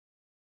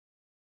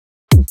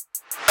It's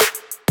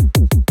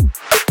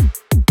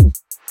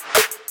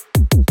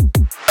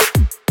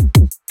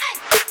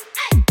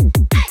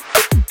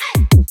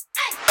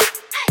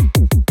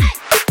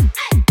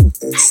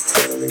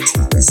Tim and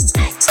Thomas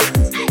Talk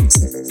Time with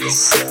Tim and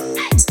Michelle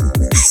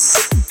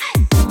Thomas.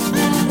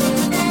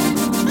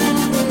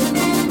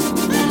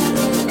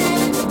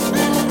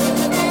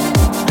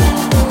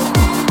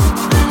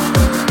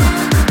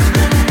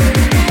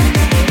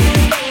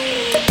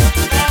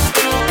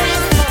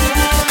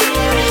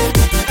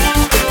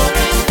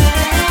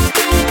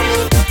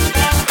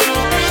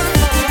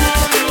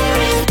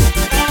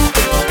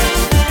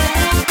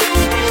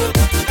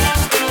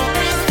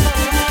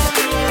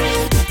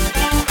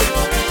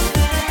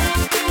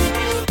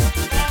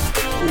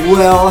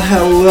 Well,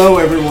 hello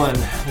everyone.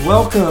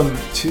 Welcome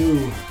to,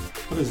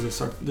 what is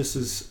this? This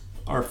is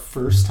our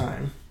first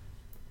time.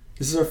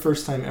 This is our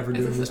first time ever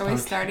doing this podcast. Are we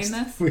starting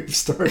this? We've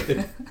started.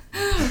 Now?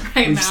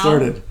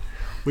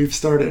 We've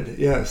started.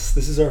 Yes,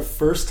 this is our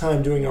first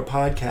time doing our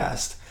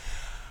podcast.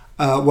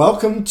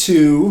 Welcome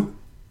to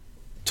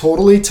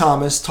Totally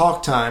Thomas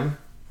Talk Time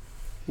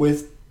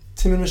with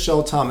Tim and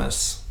Michelle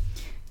Thomas.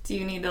 Do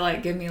you need to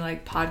give me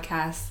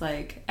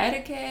podcast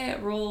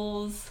etiquette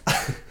rules?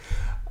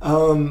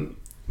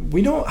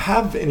 We don't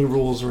have any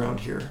rules around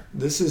here.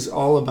 This is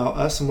all about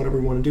us and whatever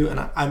we want to do. And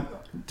I'm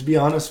to be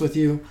honest with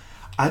you,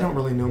 I don't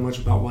really know much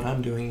about what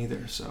I'm doing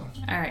either. So.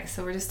 All right,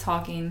 so we're just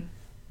talking.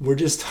 We're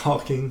just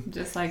talking.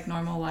 Just like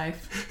normal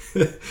life.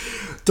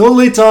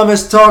 Totally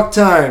Thomas Talk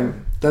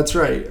Time. That's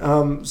right.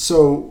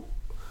 So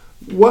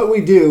what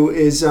we do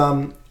is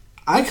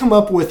I come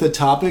up with a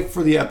topic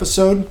for the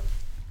episode,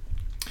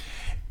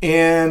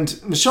 and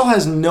Michelle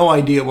has no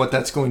idea what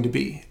that's going to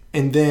be.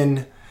 And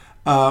then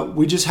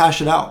we just hash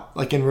it out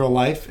like in real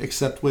life,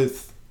 except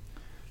with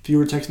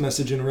fewer text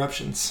message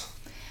interruptions.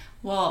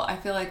 Well, I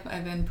feel like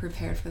I've been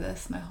prepared for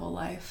this my whole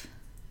life.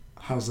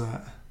 How's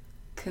that?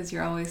 Because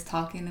you're always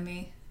talking to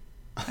me,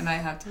 and I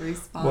have to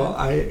respond. Well,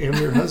 I am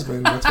your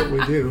husband. That's what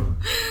we do.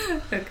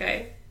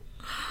 Okay.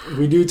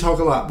 We do talk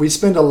a lot. We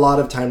spend a lot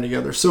of time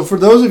together. So for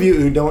those of you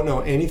who don't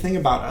know anything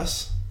about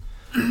us,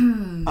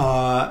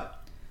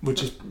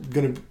 which is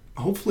going to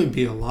hopefully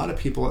be a lot of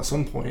people at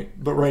some point,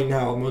 but right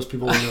now most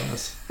people will know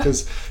us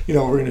because we're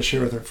going to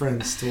share with our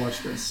friends to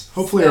watch this.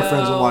 Hopefully our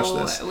friends will watch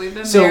this. We've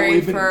been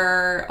married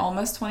for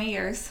almost 20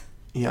 years.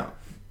 Yeah,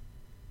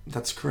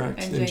 that's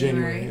correct. In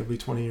January it'll be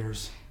 20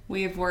 years.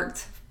 We've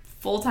worked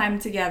full-time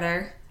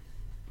together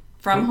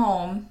from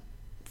home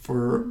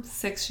for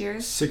 6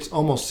 years.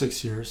 Almost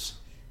 6 years.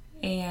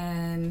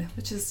 And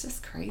which is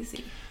just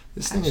crazy.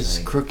 This thing is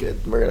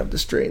crooked. We're going to have to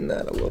straighten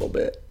that a little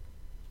bit.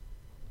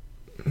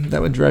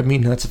 That would drive me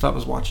nuts if I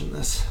was watching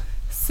this.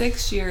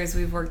 6 years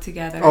we've worked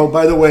together. Oh,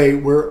 by the way,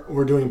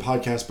 we're doing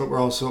podcasts, but we're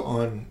also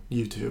on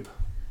YouTube.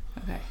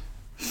 Okay.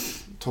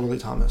 Totally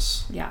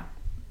Thomas. Yeah.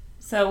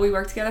 So we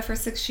worked together for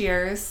 6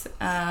 years.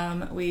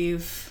 We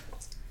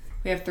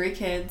have 3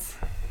 kids,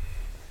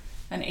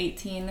 an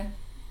 18,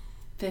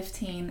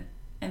 15,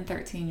 and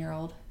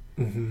 13-year-old.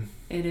 Mm-hmm.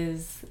 It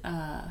is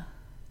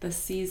the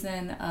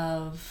season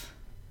of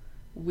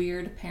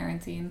weird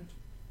parenting.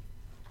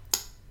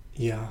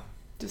 Yeah.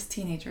 Just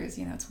teenagers,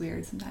 it's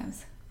weird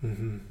sometimes.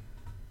 Mm-hmm.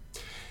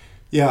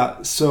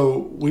 Yeah,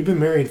 so we've been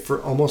married for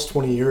almost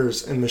 20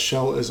 years, and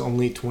Michelle is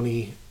only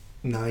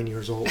 29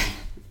 years old.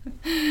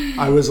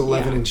 I was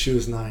 11 and she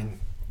was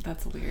 9.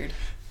 That's weird.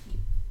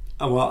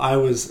 Well, I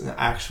was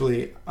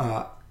actually,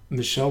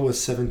 Michelle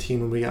was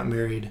 17 when we got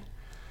married,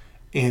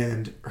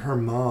 and her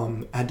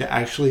mom had to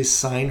actually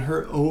sign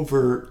her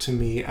over to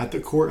me at the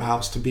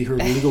courthouse to be her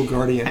legal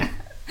guardian.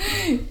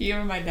 You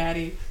were my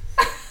daddy.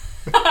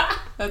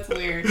 That's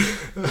weird.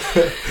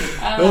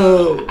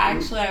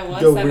 Actually, I was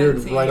 17.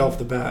 Weird right off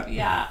the bat.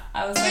 Yeah,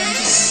 I was 17.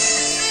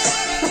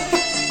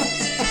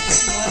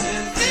 What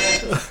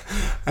is it?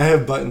 I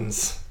have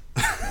buttons.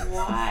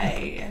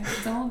 Why?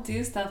 Don't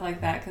do stuff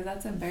like that because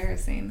that's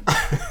embarrassing.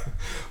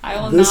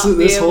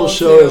 This whole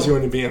show is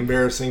going to be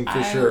embarrassing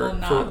for sure. I will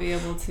not be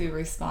able to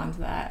respond to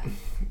that.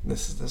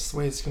 This is the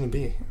way it's going to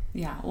be.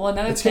 Yeah. Well,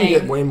 another it's thing. It's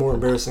going to get way more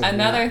embarrassing.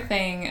 Another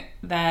thing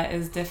that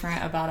is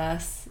different about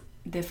us.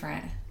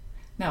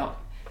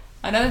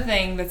 Another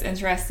thing that's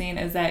interesting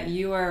is that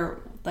you are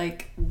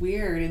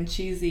weird and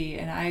cheesy,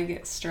 and I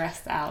get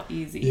stressed out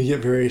easy. You get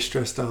very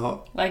stressed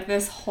out.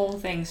 This whole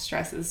thing is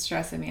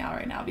stressing me out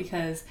right now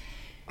because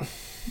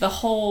the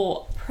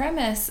whole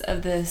premise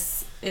of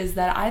this is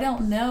that I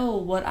don't know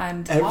what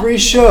I'm talking about.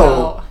 It's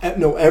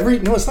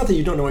not that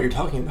you don't know what you're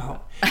talking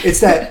about. It's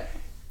that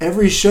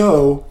every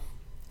show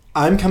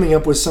I'm coming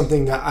up with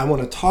something that I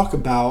want to talk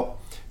about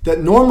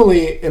that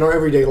normally in our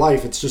everyday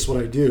life, it's just what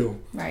I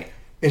do. Right.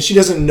 And she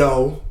doesn't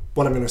know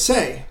what I'm going to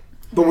say.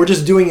 But we're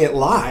just doing it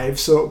live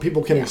so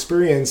people can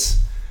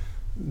experience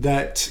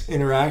that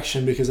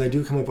interaction because I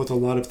do come up with a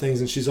lot of things.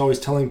 And she's always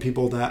telling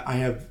people that I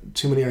have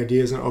too many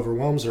ideas and it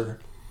overwhelms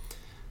her.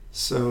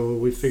 So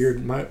we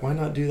figured, why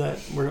not do that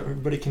where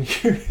everybody can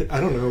hear it?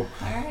 I don't know.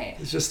 All right.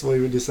 It's just the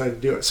way we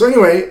decided to do it. So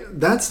anyway,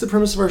 that's the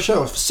premise of our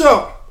show.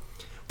 So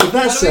with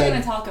that What are we said,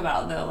 going to talk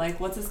about though? Like,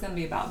 what's this going to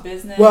be about?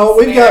 Business? well,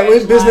 we have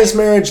marriage, business, life?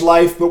 marriage,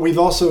 life, but we've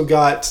also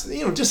got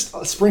just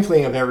a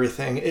sprinkling of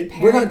everything.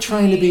 We're not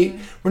trying to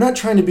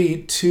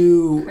be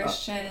too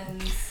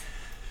Christians.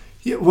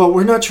 Yeah, well,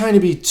 we're not trying to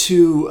be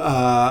too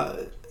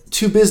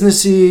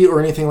businessy or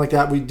anything like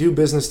that. We do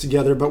business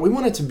together, but we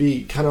want it to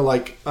be kind of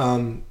like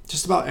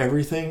just about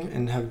everything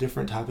and have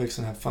different topics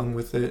and have fun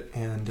with it.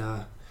 And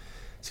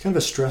it's kind of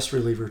a stress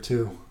reliever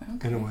too,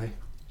 in a way.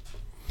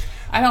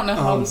 I don't know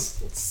how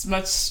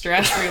much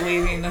stress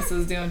relieving this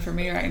is doing for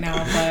me right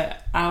now,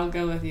 but I'll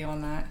go with you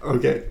on that.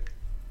 Okay.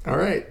 All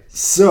right.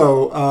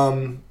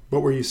 So,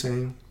 what were you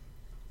saying?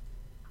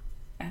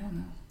 I don't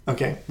know.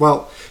 Okay.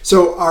 Well,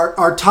 so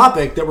our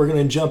topic that we're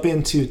going to jump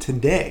into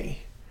today,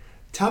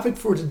 topic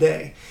for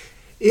today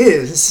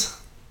is,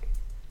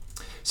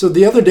 so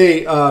the other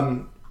day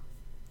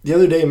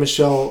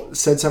Michelle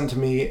said something to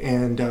me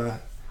and I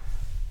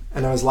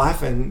was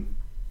laughing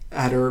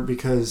at her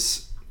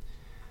because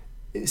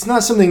it's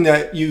not something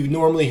that you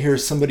normally hear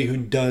somebody who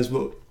does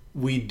what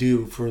we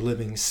do for a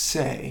living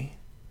say.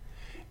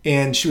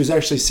 And she was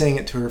actually saying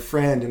it to her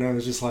friend and I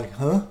was just like,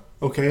 huh?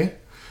 Okay.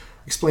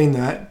 Explain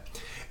that.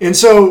 And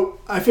so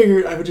I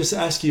figured I would just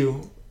ask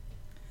you,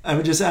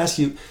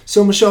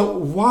 so Michelle,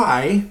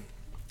 why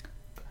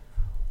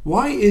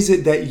is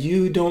it that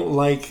you don't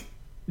like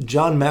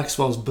John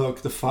Maxwell's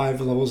book, The 5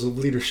 Levels of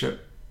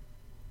Leadership?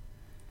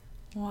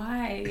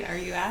 Why are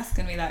you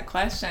asking me that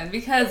question?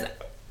 Because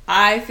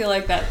I feel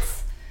like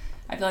that's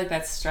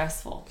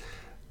stressful.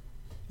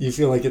 You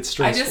feel like it's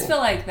stressful? I just feel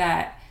like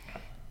that.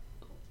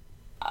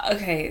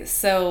 Okay,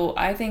 so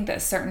I think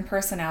that certain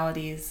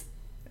personalities,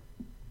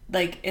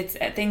 like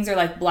things are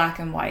like black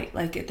and white.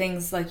 Like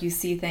things, like you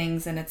see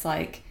things and it's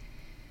like,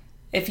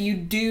 if you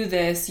do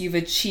this, you've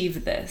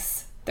achieved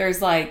this.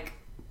 There's like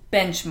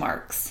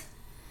benchmarks.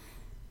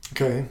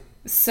 Okay.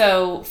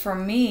 So for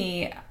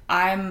me,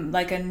 I'm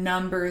like a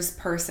numbers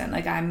person.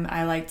 Like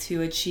I like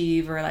to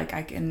achieve, or like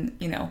I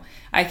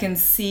can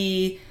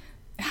see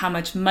how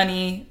much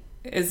money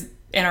is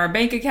in our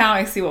bank account.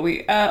 I see what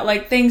we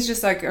like, things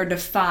just like are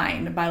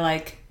defined by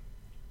like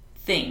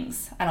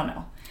things. I don't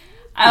know.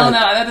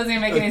 That doesn't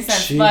even make any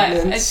sense.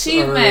 But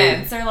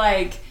achievements are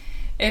like,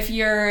 if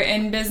you're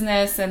in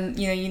business and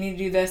you need to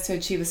do this to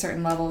achieve a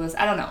certain level of this.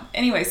 I don't know.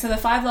 Anyway, so the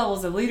 5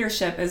 levels of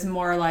leadership is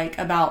more like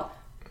about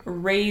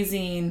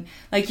raising,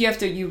 like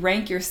you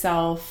rank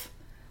yourself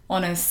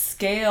on a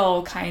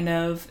scale kind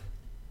of,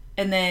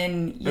 and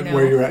then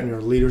where you're at in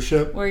your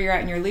leadership,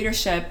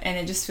 and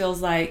it just feels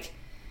like,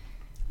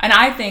 and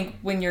I think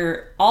when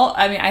you're all,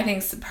 I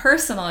think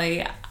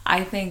personally,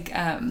 I think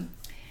I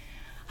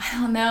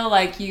don't know,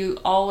 like you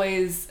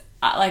always,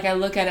 like I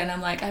look at it and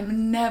I'm like,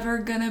 I'm never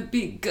gonna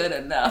be good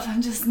enough.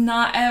 I'm just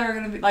not ever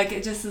gonna be, like,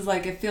 it just is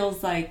like, it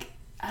feels like,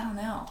 I don't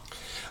know.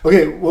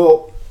 Okay,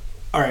 well,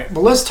 all right, but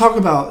let's talk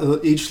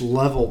about each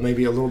level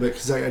maybe a little bit,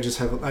 because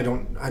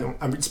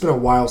it's been a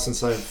while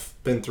since I've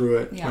been through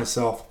it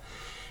myself.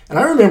 And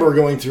I remember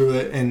going through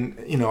it and,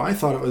 I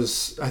thought it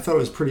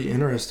was pretty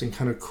interesting,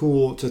 kind of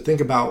cool to think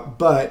about,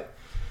 but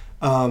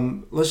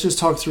let's just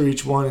talk through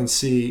each one and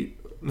see,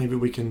 maybe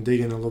we can dig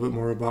in a little bit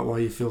more about why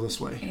you feel this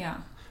way. Yeah.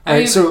 All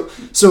right, so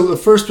the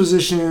first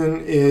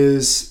position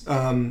is,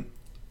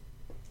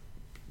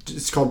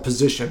 it's called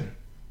position.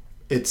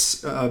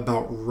 It's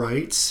about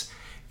rights,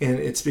 and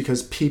it's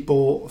because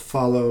people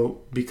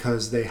follow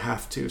because they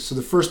have to. So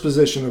the first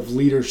position of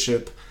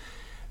leadership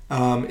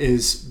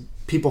is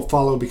people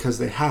follow because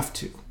they have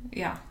to.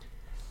 Yeah.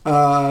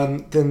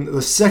 Then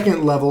the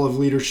second level of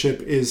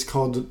leadership is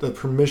called the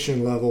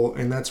permission level,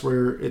 and that's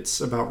where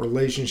it's about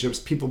relationships.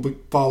 People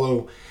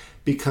follow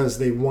because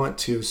they want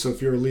to. So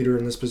if you're a leader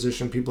in this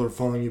position, people are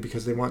following you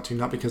because they want to,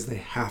 not because they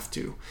have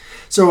to.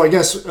 So I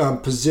guess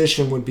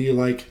position would be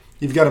like,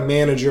 you've got a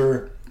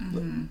manager,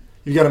 and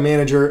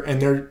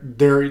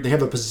they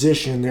have a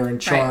position, they're in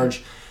charge.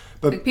 Right.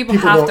 But like people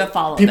have to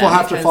follow them. People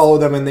have to follow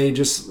them, and they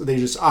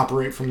just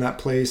operate from that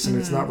place, and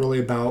it's not really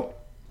about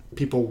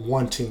people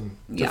wanting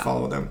to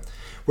follow them.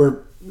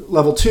 Where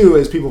level 2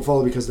 is people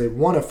follow because they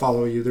want to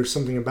follow you. There's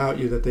something about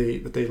you that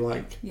they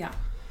like. Yeah.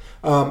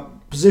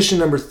 Position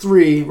number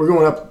 3, we're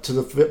going up to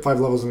the 5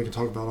 levels and we can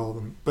talk about all of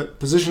them. But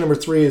position number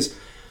 3 is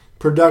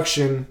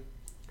production.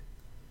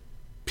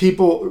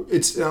 People,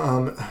 it's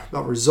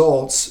about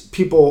results.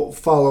 People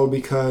follow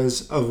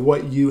because of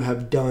what you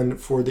have done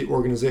for the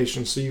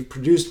organization. So you've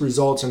produced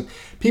results and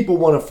people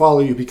want to follow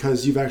you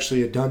because you've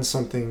actually done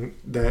something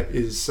that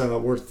is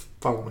worth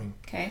following.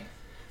 Okay.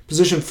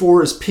 Position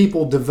 4 is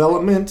people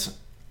development.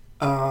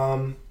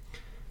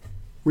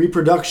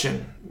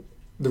 Reproduction,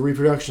 the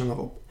reproduction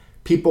level.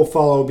 People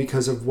follow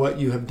because of what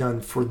you have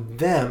done for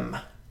them.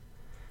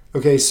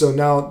 Okay, so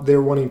now they're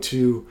wanting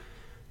to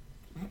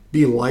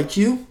be like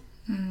you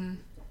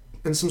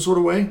in some sort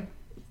of way.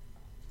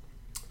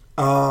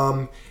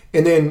 And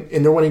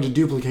they're wanting to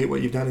duplicate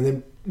what you've done. And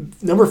then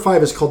number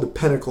 5 is called the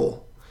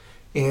pinnacle.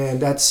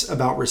 And that's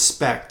about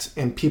respect.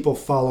 And people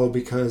follow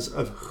because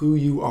of who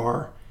you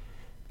are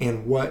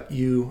and what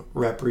you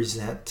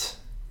represent.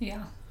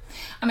 Yeah.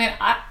 I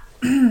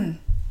mean,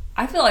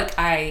 I feel like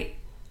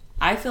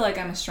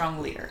I'm a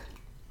strong leader.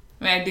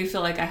 I mean, I do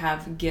feel like I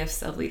have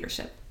gifts of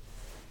leadership.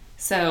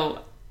 So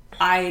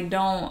I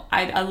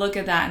look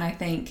at that and I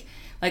think,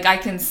 like, I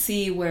can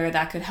see where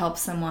that could help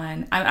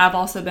someone. I've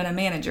also been a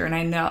manager, and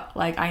I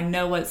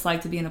know what it's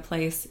like to be in a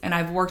place, and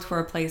I've worked for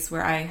a place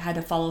where I had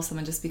to follow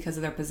someone just because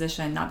of their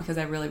position, not because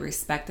I really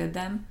respected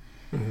them.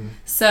 Mm-hmm.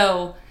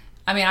 So,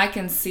 I mean, I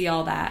can see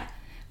all that.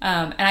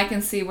 And I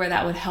can see where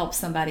that would help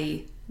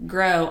somebody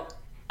grow.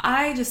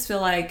 I just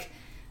feel like,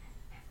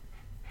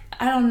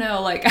 I don't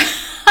know, like, I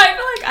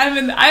feel like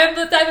I'm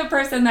the type of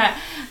person that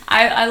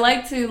I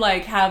like to,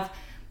 like, have,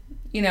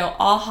 you know,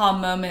 aha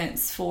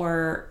moments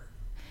for,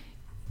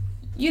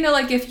 you know,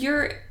 like if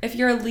you're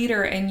a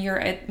leader and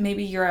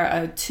maybe you're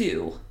a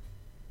 2,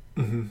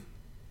 mm-hmm.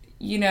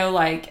 You know,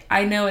 like,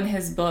 I know in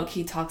his book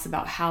he talks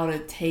about how to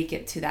take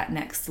it to that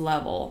next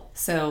level.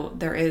 So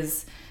there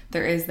is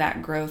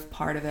that growth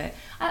part of it.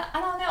 I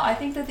don't know. I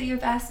think that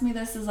you've asked me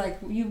this is like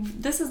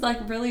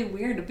really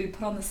weird to be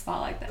put on the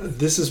spot like this.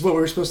 This is what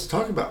we were supposed to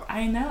talk about.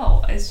 I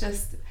know. It's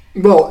just.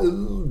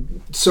 Well,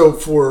 so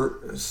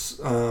for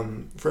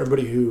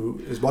everybody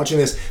who is watching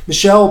this,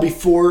 Michelle,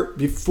 before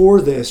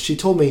this, she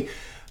told me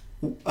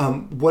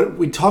what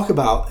we talk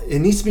about, it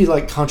needs to be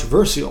like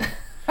controversial.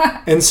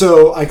 And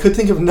so I could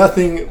think of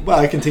nothing. Well,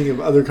 I can think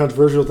of other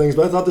controversial things,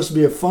 but I thought this would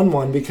be a fun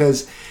one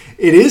because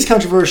it is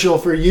controversial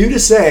for you to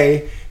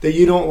say that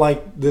you don't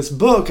like this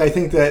book. I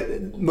think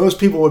that most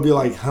people would be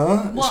like,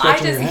 huh? Well,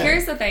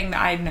 here's the thing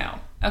that I know.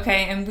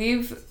 Okay, and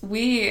we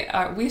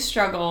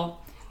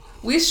struggle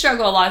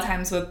a lot of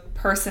times with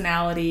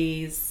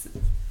personalities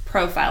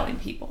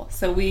profiling people.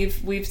 So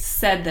we've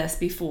said this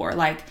before.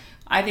 Like,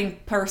 I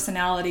think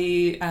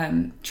personality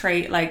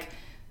trait, like,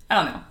 I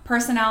don't know,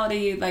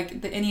 personality,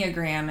 like the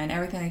Enneagram and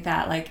everything like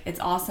that, like, it's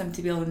awesome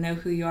to be able to know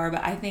who you are.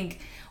 But I think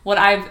what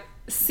I've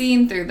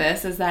seen through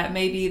this is that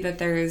maybe that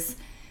there's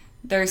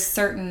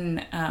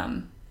certain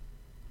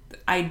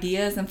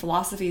ideas and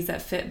philosophies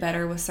that fit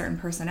better with certain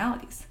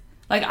personalities.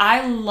 Like,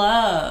 I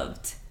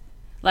loved,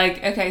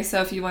 like, okay,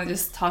 so if you want to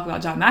just talk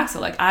about John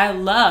Maxwell, like, I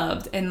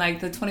loved, and like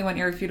the 21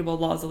 Irrefutable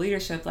Laws of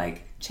Leadership,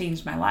 like,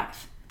 changed my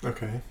life.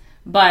 Okay.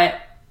 But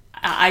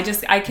I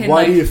can.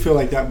 Why do you feel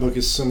like that book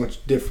is so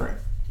much different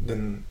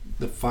than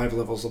the 5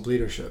 Levels of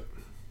Leadership?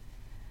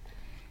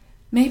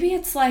 Maybe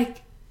it's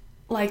like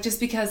just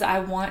because I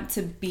want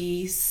to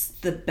be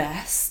the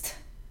best.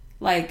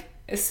 Like,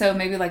 so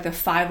maybe like the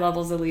 5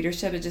 Levels of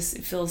Leadership, it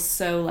feels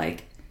so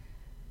like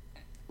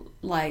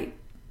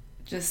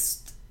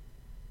just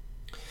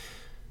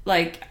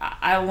like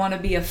I want to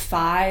be a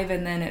 5,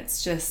 and then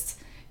it's just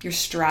you're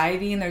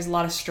striving. There's a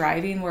lot of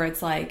striving where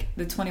it's like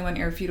the 21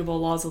 Irrefutable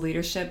Laws of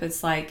Leadership.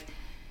 It's like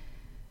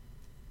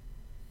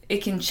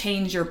it can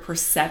change your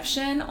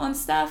perception on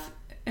stuff.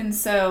 And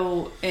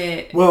so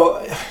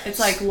it's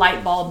like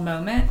light bulb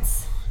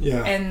moments.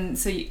 Yeah. And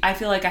so I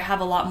feel like I have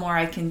a lot more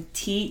I can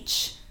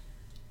teach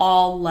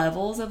all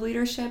levels of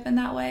leadership in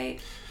that way.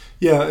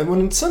 Yeah, and when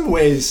in some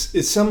ways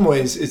it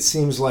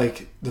seems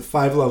like the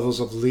 5 Levels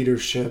of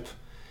Leadership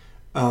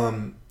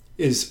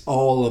is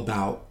all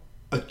about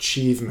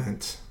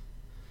achievement,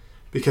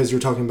 because you're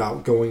talking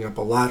about going up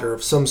a ladder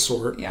of some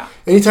sort. Yeah.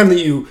 Anytime that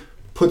you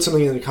put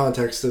something in the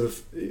context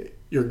of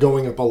you're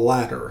going up a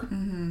ladder,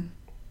 mm-hmm.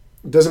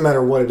 It doesn't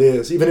matter what it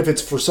is, even if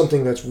it's for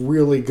something that's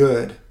really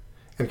good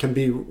and can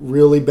be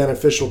really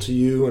beneficial to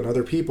you and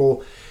other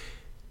people,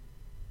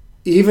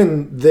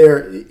 even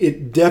there,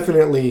 it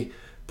definitely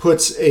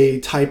puts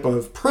a type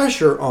of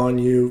pressure on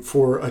you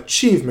for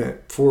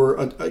achievement, for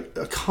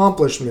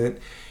accomplishment.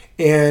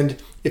 And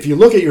if you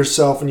look at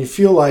yourself and you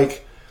feel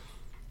like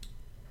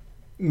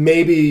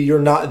maybe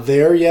you're not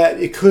there yet,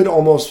 it could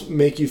almost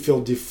make you feel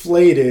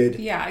deflated.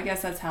 Yeah, I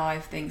guess that's how I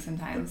think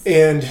sometimes.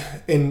 And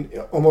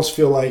almost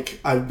feel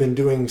like I've been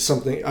doing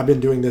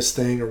this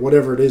thing, or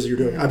whatever it is you're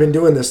doing. Mm-hmm. I've been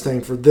doing this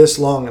thing for this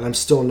long and I'm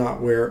still not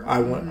where I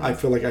want. Mm-hmm. I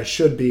feel like I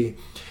should be.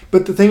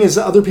 But the thing is,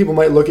 other people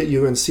might look at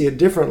you and see it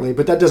differently,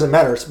 but that doesn't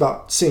matter. It's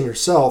about seeing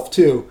yourself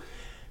too.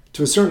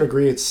 To a certain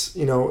degree, it's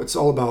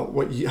all about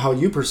how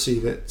you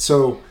perceive it.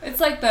 So it's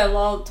like the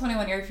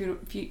 21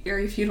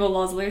 Irrefutable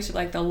Laws of Leadership,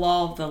 like the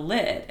law of the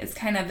lid. It's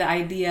kind of the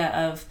idea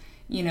of,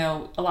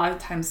 a lot of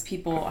times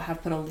people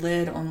have put a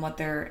lid on what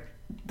their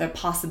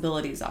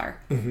possibilities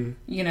are. Mm-hmm.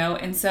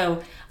 And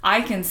so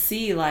I can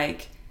see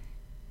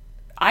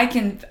I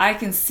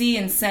can see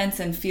and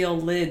sense and feel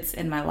lids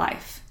in my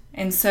life,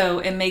 and so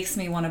it makes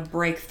me want to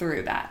break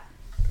through that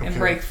and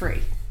break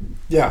free.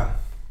 Yeah.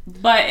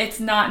 But it's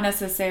not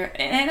necessary,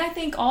 and I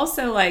think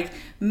also like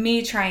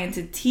me trying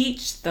to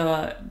teach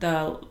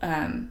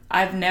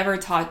I've never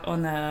taught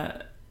on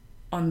the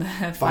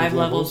 5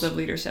 levels of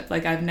leadership.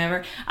 Like I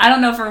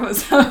don't know for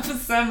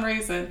some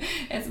reason,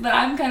 but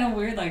I'm kind of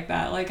weird like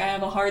that. Like I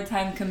have a hard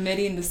time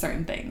committing to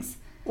certain things.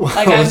 Well,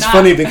 like it's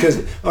funny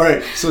because all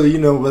right, so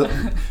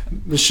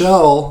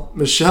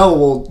Michelle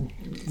will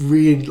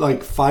read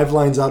like 5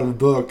 lines out of a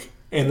book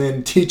and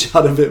then teach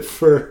out of it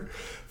for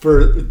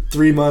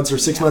 3 months or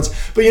 6 months.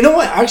 But you know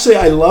what? Actually,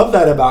 I love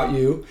that about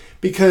you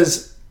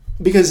because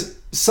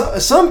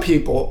some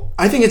people,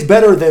 I think it's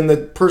better than the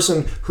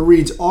person who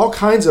reads all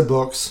kinds of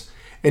books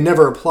and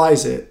never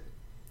applies it.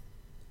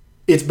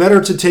 It's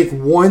better to take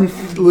one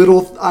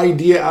little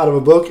idea out of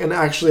a book and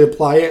actually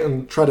apply it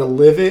and try to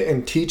live it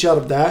and teach out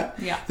of that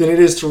than it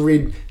is to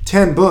read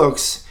 10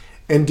 books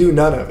and do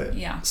none of it.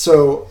 Yeah.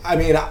 So, I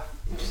mean,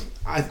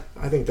 I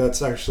think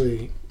that's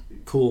actually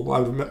cool.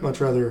 I'd much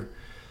rather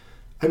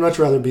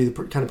be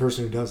the kind of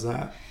person who does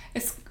that.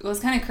 It was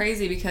kind of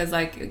crazy because,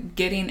 like,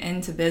 getting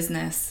into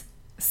business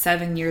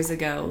 7 years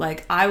ago,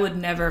 like, I would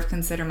never have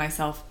considered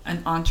myself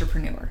an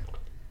entrepreneur.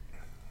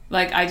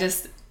 Like,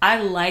 I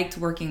liked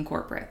working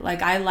corporate.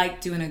 Like, I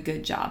liked doing a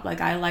good job.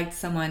 Like, I liked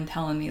someone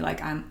telling me,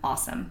 like, I'm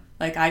awesome.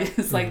 Like, I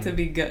just like to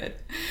be good.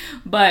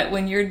 But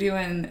when you're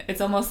doing,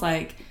 it's almost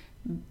like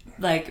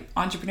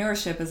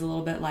entrepreneurship is a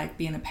little bit like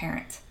being a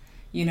parent.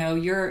 You know,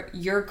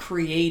 you're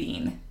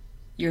creating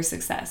your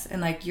success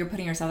and, like, you're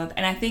putting yourself out.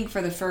 And I think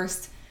it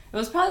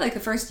was probably like the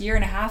first year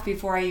and a half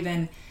before I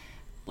even,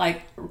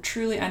 like,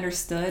 truly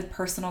understood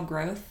personal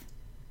growth.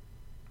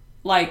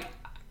 Like,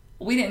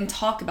 we didn't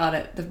talk about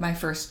it my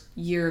first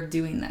year of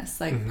doing this,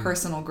 like,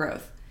 personal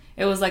growth.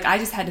 It was like I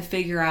just had to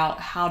figure out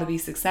how to be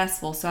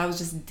successful. So I was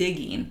just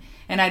digging,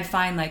 and I'd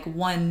find, like,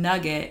 one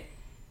nugget,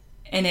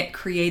 and it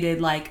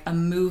created, like, a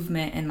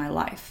movement in my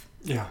life.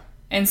 Yeah.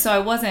 And so I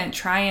wasn't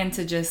trying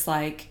to just,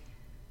 like,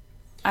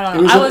 I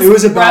don't know. It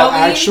was about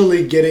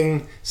actually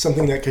getting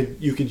something that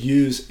you could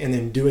use and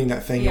then doing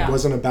that thing. Yeah. It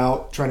wasn't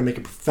about trying to make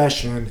a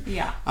profession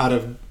out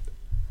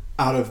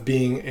of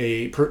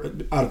being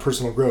out of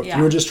personal growth. Yeah.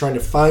 You were just trying to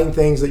find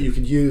things that you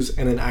could use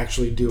and then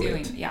actually do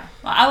it. Yeah.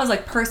 Well, I was,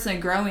 like, personally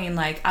growing.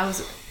 Like, I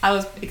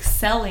was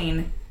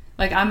excelling.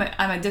 Like, I'm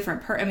a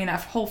different person. I mean,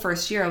 that whole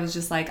first year, I was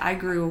just like, I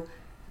grew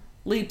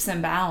leaps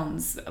and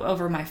bounds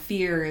over my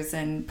fears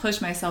and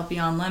pushed myself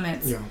beyond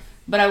limits. Yeah.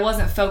 But I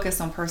wasn't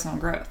focused on personal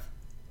growth.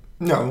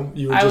 No,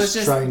 you were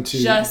just trying to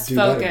do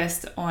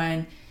focused better.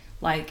 on,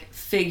 like,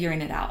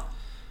 figuring it out.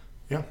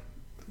 Yeah,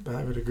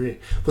 I would agree.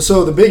 But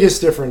so the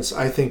biggest difference,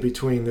 I think,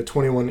 between the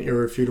 21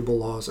 Irrefutable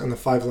Laws and the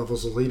 5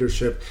 Levels of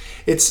Leadership,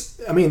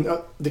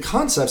 the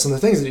concepts and the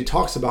things that he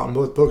talks about in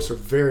both books are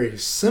very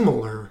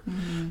similar.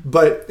 Mm-hmm.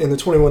 But in the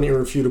 21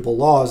 Irrefutable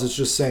Laws, it's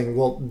just saying,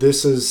 well,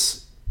 this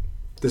is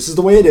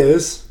the way it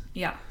is.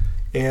 Yeah.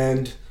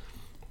 And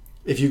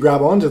if you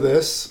grab onto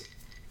this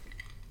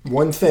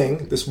one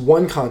thing, this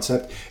one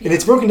concept, and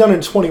it's broken down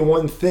into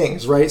 21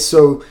 things, right?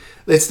 So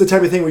it's the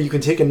type of thing where you can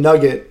take a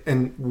nugget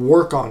and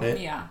work on it.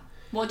 Yeah.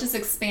 Well, it just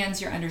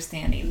expands your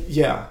understanding.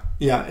 Yeah.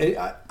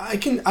 Yeah. I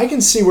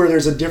can see where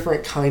there's a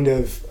different kind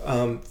of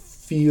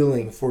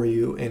feeling for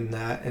you in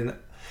that. And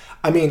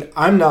I mean,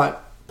 I'm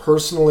not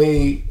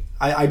personally,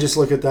 I just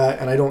look at that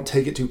and I don't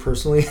take it too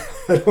personally.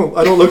 I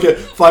don't look at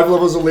 5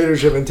 Levels of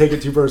Leadership and take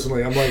it too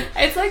personally. I'm like,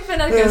 it's like been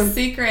like a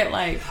secret,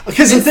 like,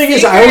 because the thing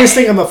is, I always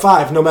think I'm a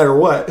 5 no matter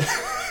what.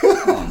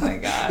 Oh my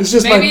god! It's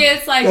just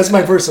that's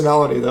my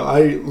personality though.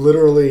 I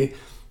literally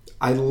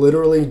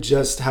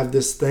just have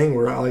this thing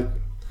where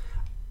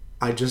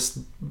I just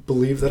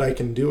believe that I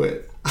can do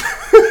it.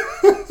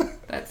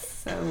 That's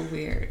so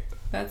weird.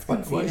 That's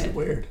conceited. Why is it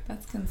weird?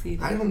 That's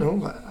conceited. I don't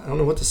know. I don't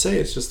know what to say.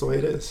 It's just the way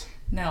it is.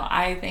 No,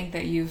 I think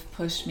that you've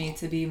pushed me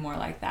to be more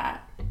like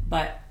that.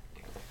 But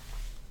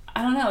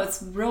I don't know.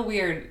 It's real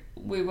weird.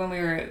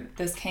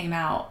 This came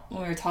out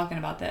when we were talking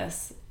about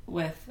this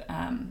with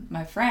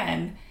my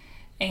friend,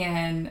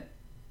 and,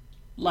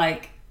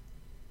 like,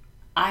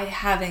 I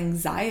have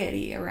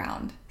anxiety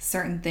around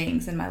certain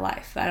things in my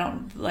life. I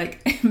don't,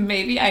 like,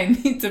 maybe I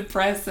need to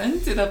press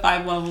into the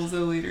 5 Levels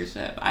of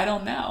Leadership. I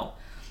don't know.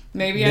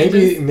 Maybe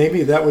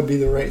that would be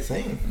the right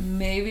thing.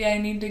 Maybe I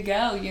need to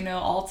go. You know,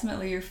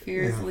 ultimately your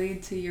fears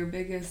lead to your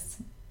biggest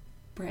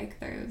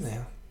breakthroughs.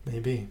 Yeah,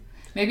 maybe.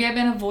 Maybe I've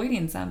been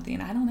avoiding something.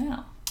 I don't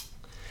know.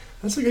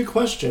 That's a good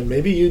question.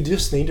 Maybe you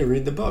just need to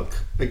read the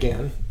book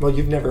again. Well,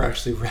 you've never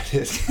actually read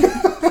it.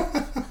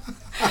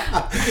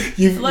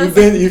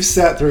 You've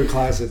sat through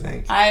class, I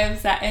think. I have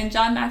sat, and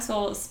John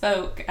Maxwell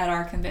spoke at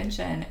our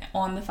convention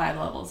on the 5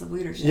 Levels of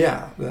Leadership.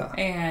 Yeah.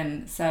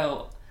 And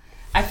so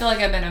I feel like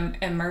I've been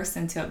immersed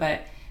into it,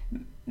 but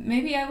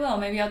maybe I will.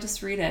 Maybe I'll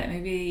just read it.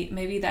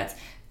 Maybe that's,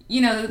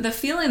 you know, the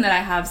feeling that I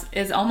have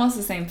is almost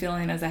the same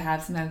feeling as I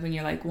have sometimes when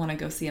you, like, want to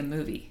go see a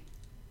movie.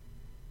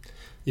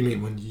 You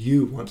mean when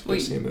you want to go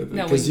see a movie?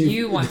 No, when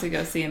you want to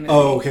go see a movie.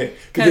 Oh, okay.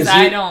 Because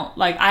I don't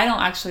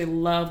actually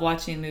love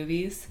watching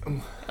movies,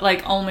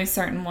 like, only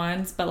certain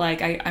ones, but,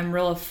 like, I'm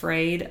real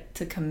afraid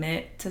to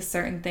commit to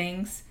certain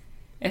things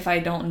if I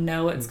don't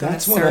know it's going to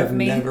serve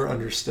me. That's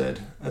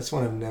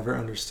what I've never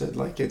understood.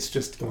 Like, it's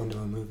just going to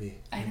a movie.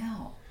 I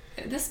know.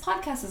 This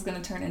podcast is going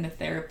to turn into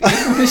therapy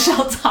for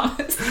Michelle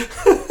Thomas.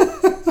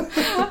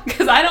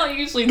 Because I don't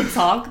usually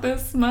talk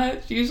this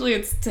much. Usually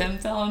it's Tim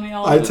telling me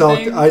all the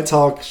things. I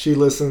talk. She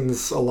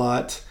listens a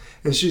lot.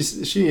 And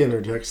she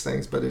interjects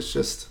things. But it's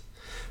just,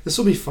 this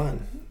will be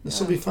fun.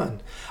 This will be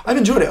fun. I've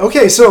enjoyed it.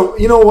 Okay, so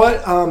you know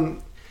what?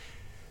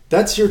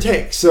 That's your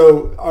take.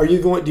 So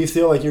do you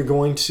feel like you're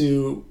going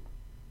to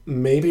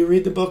maybe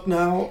read the book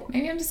now?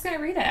 Maybe I'm just going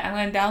to read it. I'm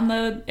going to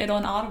download it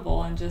on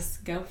Audible and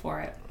just go for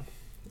it.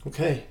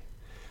 Okay.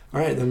 All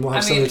right, then we'll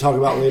have I something mean, to talk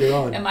about later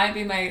on. It might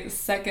be my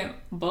second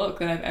book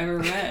that I've ever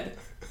read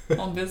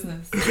on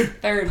business.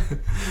 Third.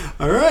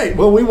 All right.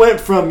 Well, we went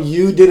from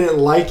you didn't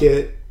like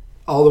it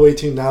all the way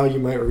to now you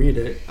might read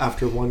it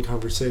after one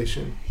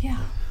conversation. Yeah.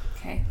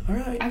 Okay. All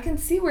right. I can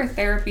see where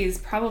therapy is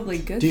probably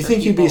good. Do you for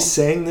think you'd people. be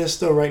saying this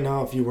though right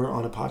now if you weren't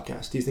on a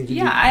podcast? Do you think you'd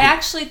Yeah, be, I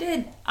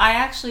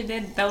actually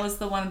did. That was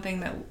the one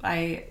thing that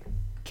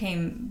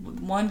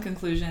one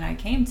conclusion I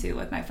came to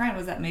with my friend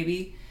was that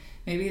maybe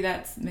I need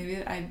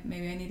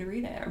to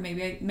read it, or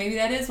maybe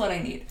that is what I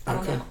need. I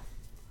don't know.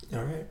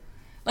 All right.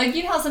 Like,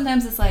 you know how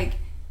sometimes it's like,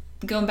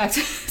 going back to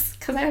this,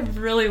 because I have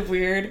really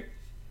weird,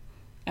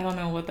 I don't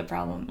know what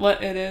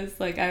it is.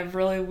 Like, I have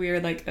really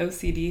weird, like,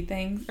 OCD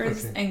things, or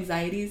just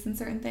anxieties and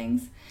certain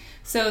things.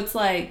 So it's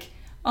like,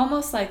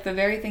 almost like the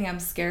very thing I'm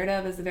scared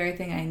of is the very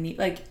thing I need.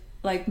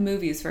 Like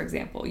movies, for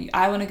example.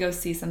 I want to go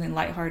see something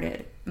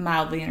lighthearted,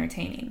 mildly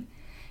entertaining.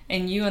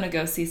 And you want to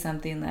go see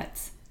something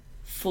that's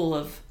full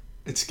of...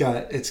 It's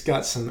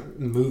got some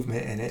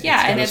movement in it.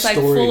 Yeah, it's like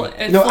story. full...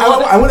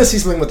 I want to see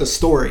something with a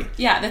story.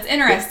 Yeah, that's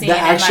interesting. That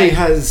actually and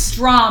like has...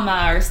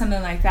 drama or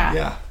something like that.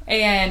 Yeah.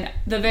 And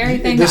the very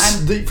thing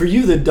for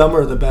you, the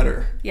dumber the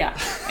better. Yeah.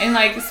 And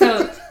like,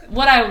 so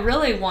what I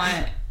really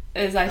want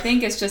is, I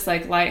think it's just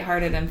like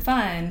lighthearted and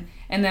fun.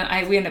 And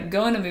then we end up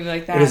going to a movie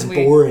like that. It's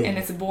boring. And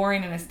it's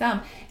boring and it's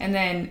dumb. And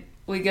then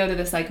we go to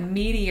this like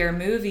meatier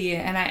movie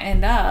and I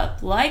end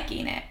up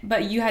liking it.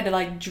 But you had to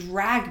like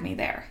drag me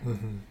there.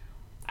 Mm-hmm.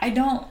 I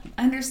don't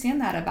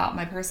understand that about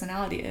my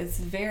personality. It's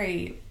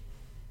very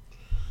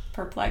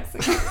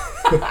perplexing.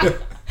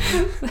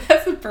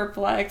 That's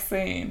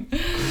perplexing.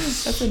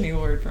 That's a new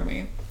word for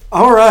me.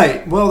 All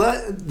right. Well,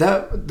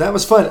 that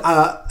was fun.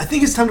 I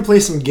think it's time to play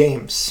some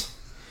games.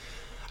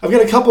 I've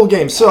got a couple of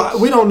games. So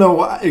we don't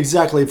know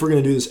exactly if we're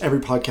going to do this every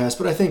podcast,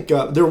 but I think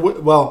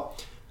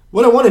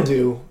what I want to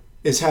do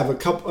is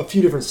have a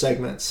few different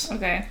segments.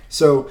 Okay.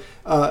 So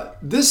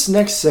this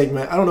next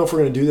segment, I don't know if we're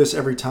going to do this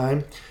every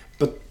time,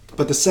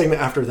 but the segment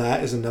after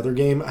that is another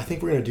game. I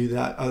think we're going to do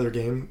that other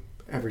game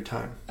every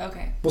time.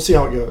 Okay. We'll see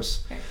how it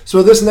goes. Okay.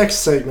 So this next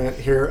segment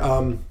here,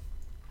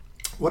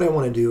 what I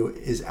want to do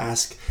is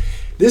ask.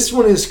 This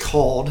one is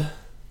called,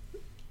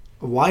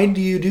 "Why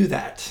do you do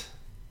that?"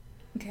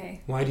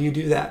 Okay. Why do you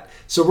do that?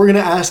 So we're going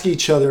to ask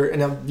each other, and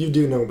now you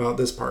do know about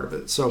this part of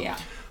it. So yeah.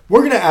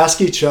 We're going to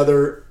ask each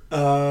other.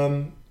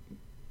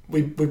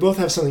 We both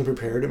have something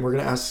prepared, and we're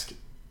going to ask,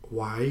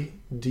 "Why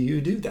do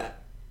you do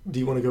that?" Do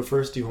you want to go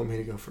first? Do you want me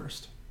to go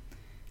first?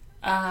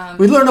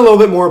 We learn a little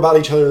bit more about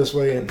each other this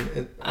way, and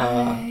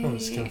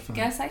it's kind of fun.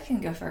 Guess I can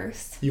go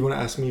first. You want to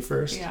ask me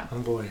first? Yeah. Oh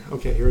boy.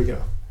 Okay, here we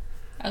go.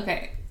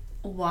 Okay.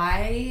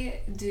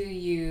 Why do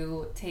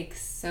you take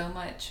so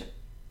much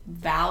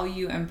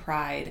value and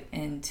pride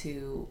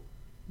into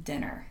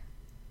dinner?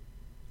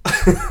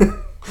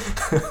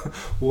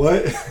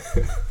 What?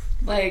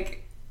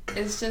 Like,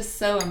 it's just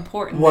so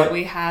important What? that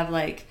we have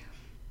like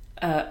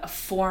a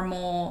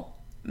formal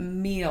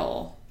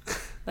meal,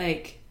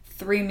 like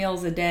 3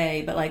 meals a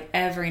day, but like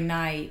every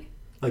night.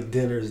 Like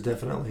dinner is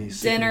definitely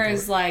Dinner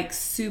is like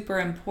super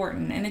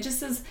important, and it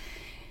just is.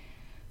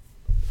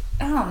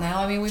 I don't know.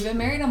 I mean, we've been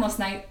married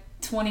almost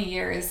 20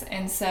 years,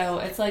 and so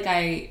it's like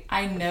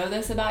I know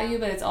this about you,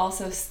 but it's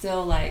also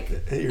still like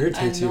it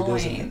irritates annoying you,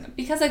 doesn't it?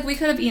 because like we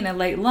could have eaten a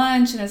late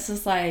lunch, and it's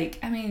just like,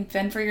 I mean,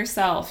 fend for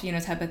yourself,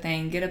 type of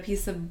thing. Get a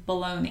piece of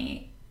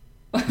bologna,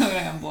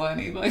 not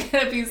bologna, but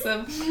get a piece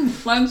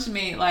of lunch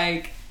meat.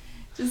 Like,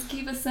 just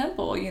keep it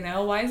simple.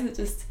 Why is it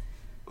just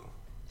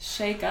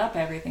shake up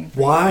everything?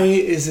 Why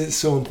is it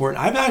so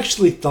important? I've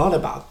actually thought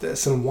about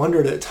this and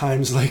wondered at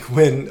times, like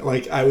when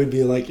I would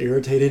be like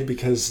irritated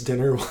because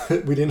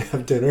we didn't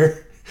have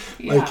dinner,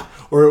 Yeah.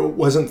 or it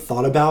wasn't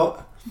thought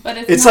about. But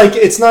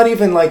it's not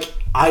even like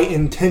I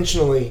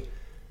intentionally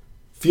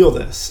feel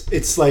this.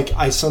 It's like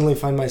I suddenly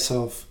find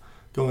myself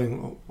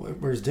going,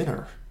 "Where's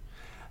dinner?"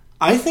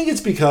 I think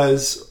it's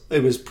because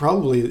it was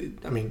probably,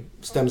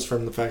 stems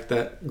from the fact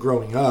that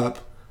growing up,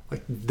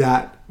 like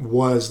that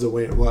was the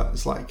way it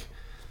was. Like,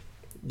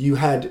 you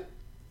had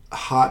a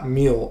hot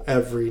meal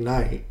every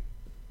night,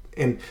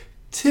 and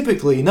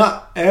typically,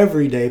 not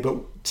every day, but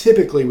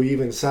typically we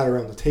even sat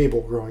around the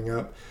table growing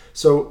up.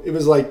 So it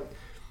was like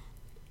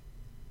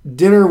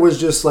dinner was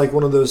just like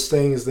one of those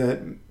things that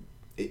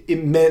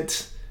it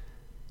meant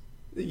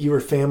that you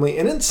were family.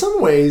 And in some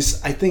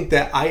ways, I think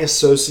that I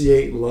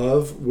associate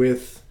love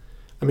with,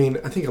 I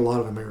think a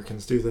lot of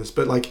Americans do this,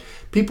 but like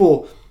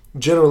people,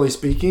 generally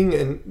speaking,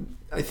 and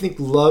I think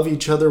love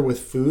each other with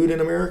food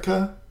in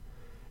America.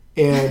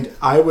 And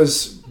I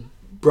was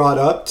brought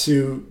up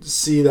to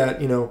see that,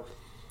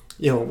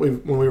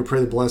 when we would pray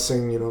the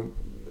blessing,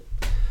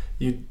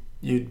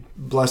 you'd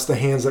bless the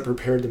hands that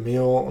prepared the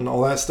meal and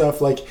all that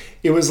stuff. Like,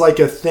 it was like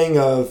a thing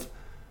of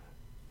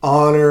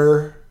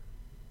honor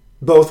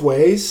both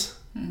ways.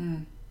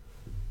 Mm-hmm.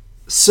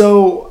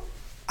 So,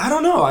 I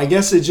don't know. I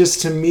guess it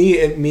just, to me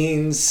it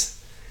means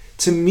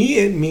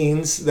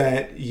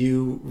that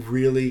you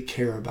really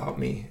care about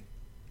me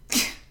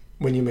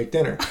when you make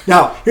dinner.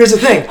 Now, here's the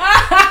thing.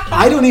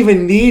 I don't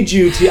even need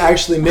you to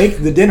actually make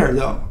the dinner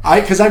though.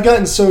 Because I've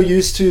gotten so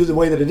used to the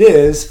way that it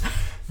is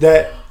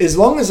that as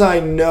long as I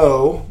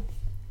know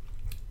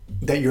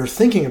that you're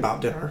thinking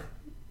about dinner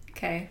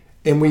Okay.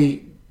 and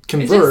we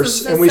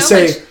converse there's and we so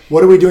say, much-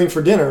 what are we doing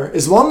for dinner?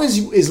 As long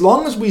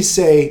as we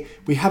say,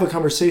 we have a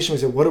conversation, we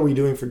say, what are we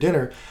doing for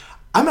dinner?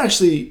 I'm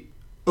actually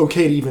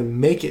okay to even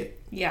make it.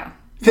 Yeah.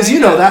 Because I you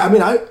know that, I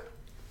mean,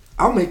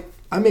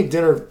 I make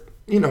dinner,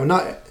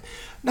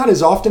 not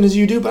as often as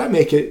you do, but I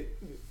make it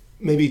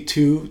maybe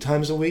 2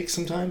 times a week,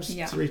 sometimes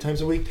Yeah. 3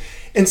 times a week,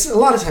 and a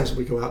lot of times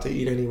we go out to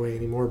eat anyway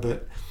anymore.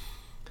 But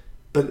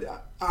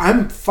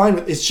I'm fine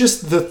with it's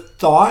just the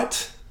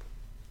thought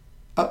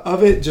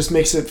of it just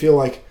makes it feel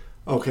like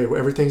okay, well,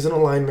 everything's in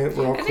alignment.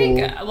 We're all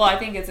cool. I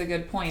think it's a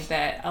good point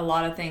that a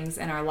lot of things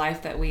in our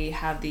life that we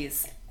have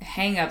these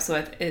hang-ups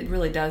with, it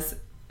really does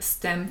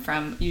stem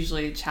from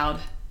usually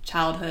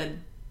childhood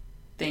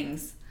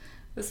things.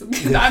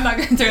 I'm not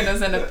going to turn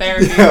this into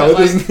therapy. Yeah, it but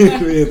doesn't need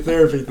to be a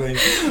therapy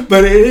thing,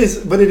 but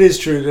it is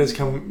true. It does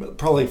come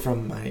probably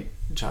from my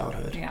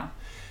childhood. Yeah.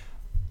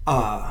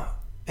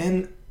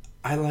 And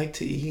I like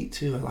to eat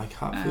too. I like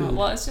hot food.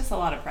 Well, it's just a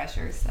lot of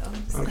pressure, so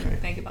just Okay.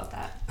 think about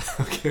that.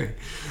 Okay.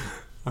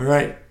 All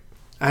right.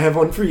 I have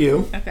one for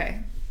you. Okay.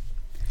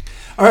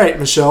 All right,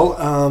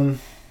 Michelle.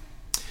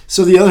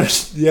 So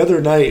the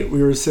other night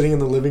we were sitting in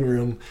the living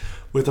room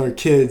with our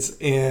kids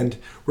and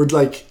we're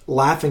like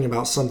laughing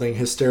about something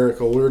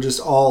hysterical. We were just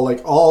all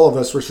of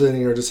us were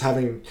sitting there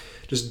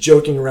just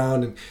joking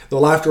around, and the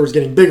laughter was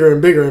getting bigger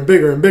and bigger and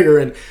bigger and bigger.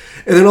 And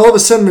then all of a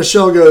sudden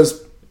Michelle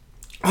goes,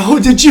 "Oh,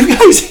 did you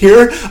guys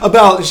hear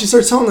about," and she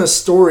starts telling this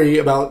story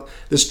about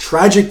this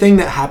tragic thing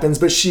that happens,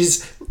 but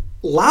she's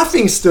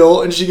laughing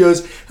still, and she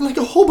goes, "And like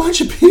a whole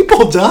bunch of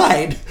people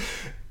died."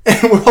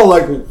 And we're all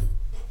like,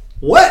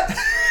 "What?"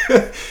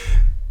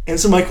 And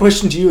so my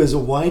question to you is,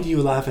 why do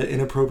you laugh at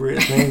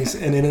inappropriate things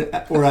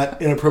or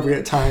at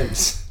inappropriate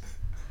times?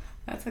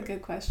 That's a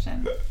good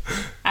question.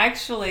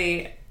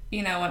 Actually,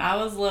 when I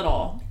was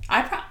little,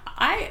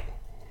 I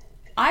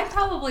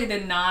probably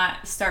did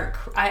not start.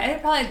 I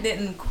probably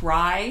didn't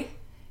cry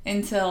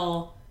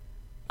until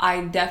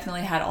I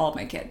definitely had all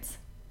my kids.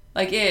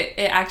 Like it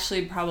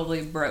actually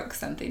probably broke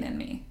something in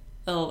me,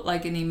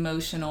 like an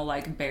emotional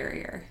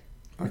barrier.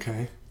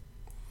 Okay.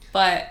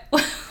 But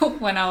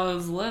when I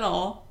was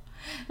little,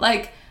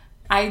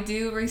 I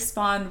do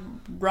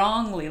respond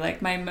wrongly.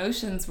 Like my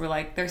emotions were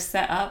they're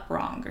set up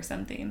wrong or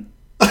something.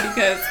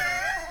 Because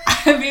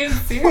I'm being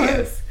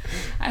serious.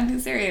 I'm being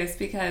serious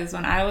because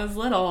when I was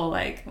little,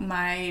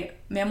 my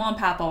mama and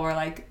papa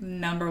were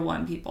number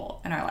one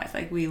people in our life.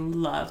 We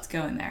loved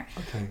going there.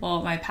 Okay.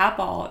 Well, my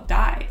papa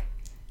died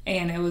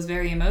and it was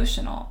very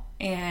emotional.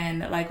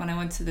 And when I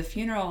went to the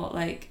funeral,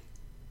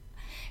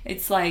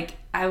 it's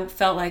I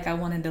felt like I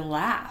wanted to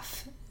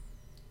laugh,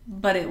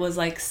 but it was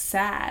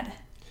sad.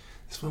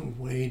 This went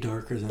way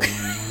darker than I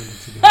wanted it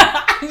to go.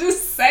 I'm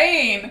just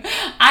saying.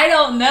 I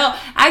don't know.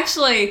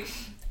 Actually,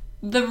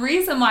 the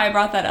reason why I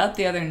brought that up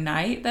the other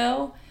night,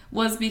 though,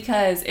 was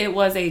because it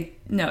wasn't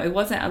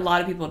a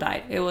lot of people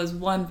died. It was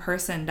one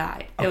person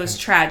died. It was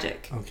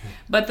tragic. Okay.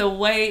 But the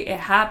way it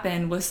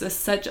happened was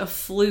such a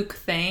fluke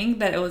thing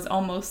that it was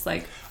almost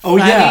Oh,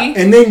 funny. yeah.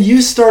 And then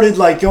you started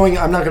going,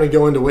 I'm not going to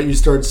go into what you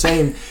started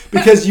saying,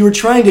 because you were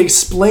trying to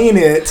explain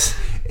it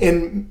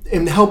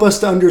and help us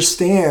to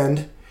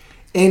understand.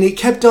 And you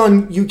kept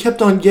on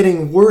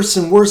getting worse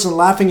and worse and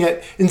laughing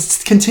at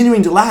and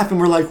continuing to laugh. And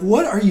we're like,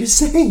 what are you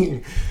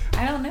saying?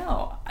 I don't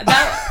know.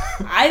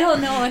 I don't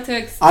know what to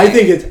explain. I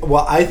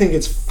think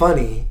it's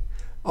funny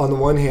on the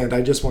one hand.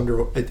 I just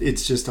wonder,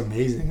 it's just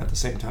amazing at the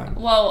same time.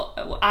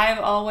 Well, I've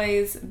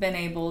always been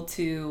able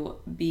to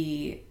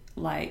be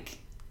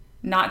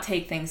not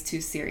take things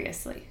too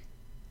seriously.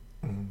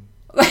 Mm.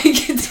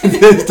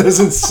 It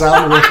doesn't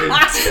sound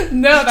right.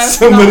 No, that's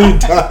somebody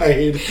not.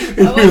 died, and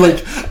you're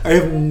like,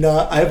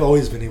 I've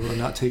always been able to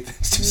not take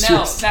things too seriously.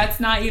 No, that's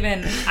not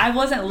even. I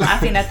wasn't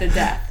laughing at the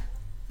death.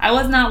 I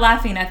was not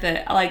laughing at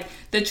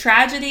the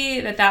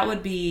tragedy that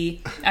would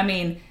be. I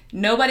mean,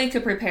 nobody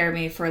could prepare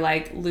me for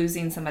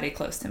losing somebody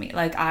close to me.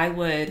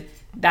 I've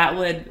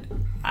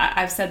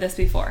said this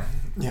before.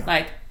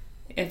 Yeah.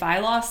 If I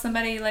lost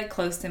somebody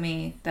close to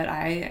me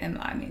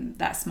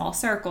that small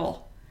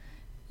circle,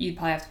 you'd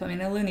probably have to put me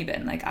in a loony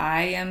bin.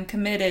 I am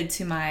committed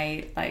to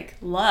my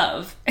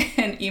love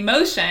and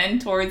emotion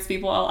towards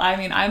people.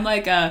 I'm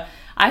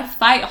I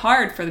fight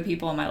hard for the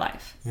people in my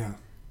life. Yeah.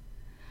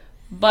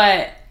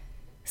 But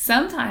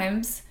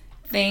sometimes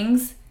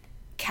things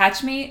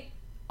catch me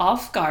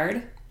off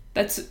guard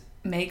that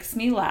makes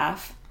me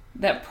laugh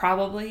that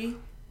probably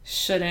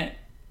shouldn't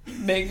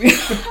make me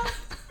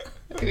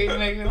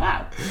make me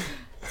laugh.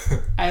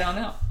 I don't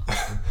know.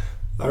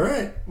 All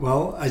right.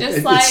 Well, Just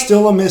it's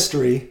still a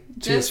mystery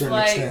to a just certain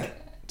extent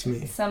to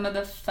me. Some of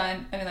the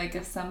fun.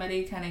 if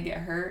somebody kind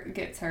of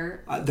gets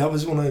hurt. That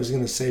was one I was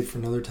going to save for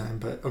another time.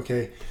 But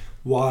okay,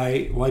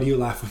 why do you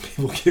laugh when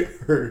people get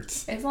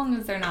hurt? As long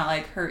as they're not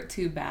hurt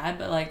too bad,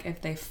 but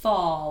if they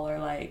fall or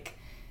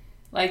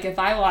Like if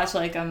I watch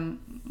like a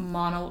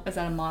is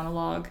that a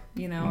monologue,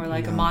 or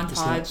like a No, it's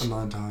not montage? a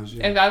montage.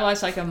 Yeah. If I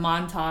watch like a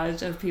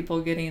montage of people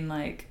getting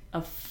like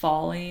a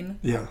falling,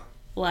 Yeah.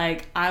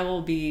 like I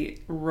will be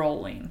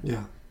rolling.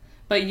 Yeah.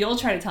 But you'll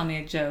try to tell me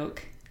a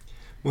joke.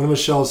 One of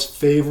Michelle's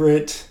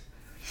favorite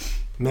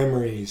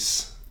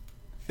memories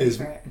is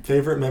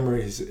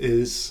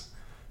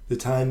the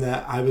time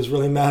that I was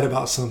really mad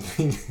about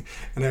something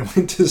and I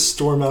went to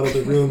storm out of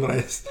the room and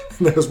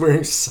I was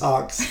wearing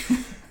socks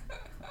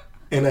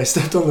and I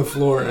stepped on the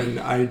floor and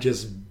I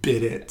just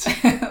bit it.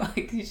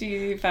 Like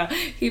he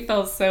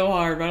fell so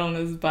hard right on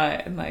his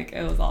butt, and like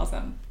it was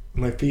awesome.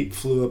 My feet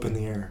flew up in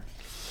the air.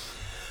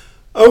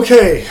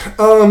 Okay.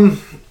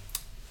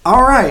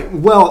 All right.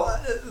 Well,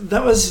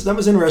 that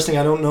was interesting.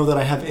 I don't know that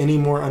I have any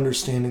more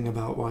understanding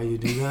about why you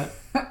do that.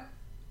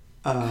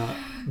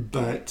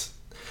 But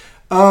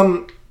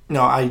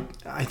no,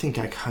 I think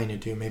I kind of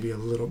do, maybe a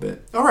little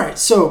bit. All right.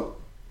 So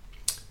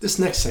this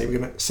next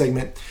segment,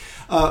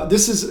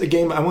 this is a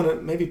game I want to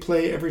maybe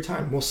play every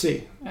time. We'll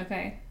see.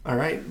 Okay. All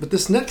right. But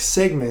this next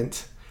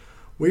segment,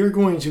 we are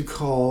going to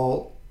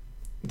call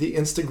the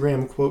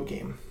Instagram quote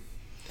game.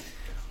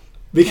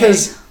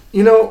 Because,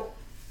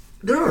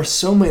 there are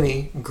so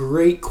many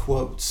great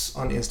quotes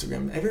on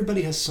Instagram.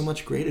 Everybody has so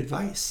much great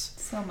advice.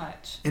 So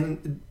much.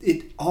 And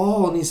it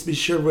all needs to be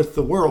shared with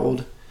the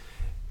world.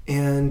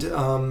 And,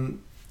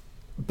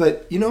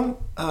 but,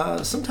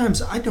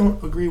 sometimes I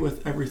don't agree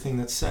with everything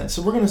that's said.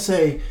 So we're going to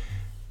say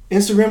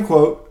Instagram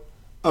quote,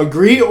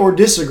 agree or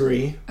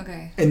disagree.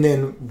 Okay. And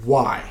then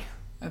why.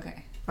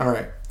 Okay. All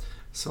right.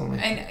 So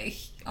and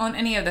on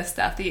any of this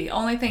stuff, the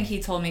only thing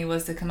he told me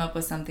was to come up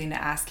with something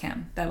to ask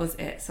him. That was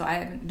it. So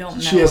I don't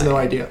know. She has no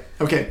idea.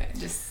 Okay.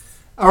 Just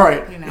all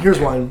right. Here's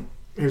there. one.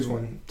 Here's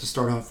one to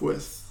start off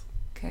with.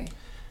 Okay.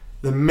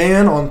 The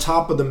man on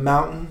top of the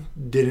mountain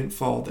didn't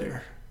fall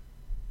there.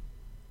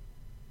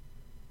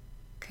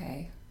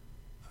 Okay.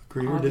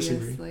 Agree or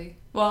disagree? Obviously.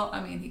 Well,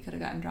 I mean, he could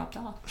have gotten dropped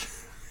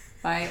off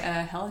by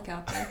a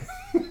helicopter.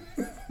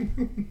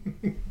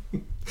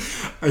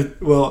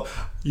 Well,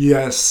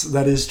 yes,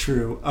 that is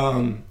true.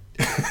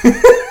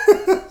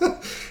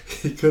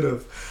 He could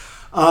have.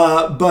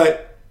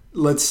 But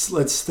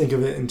let's think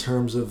of it in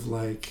terms of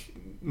like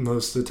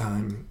most of the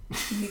time.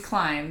 He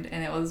climbed,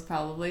 and it was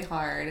probably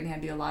hard, and he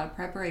had to do a lot of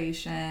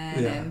preparation.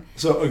 Yeah. And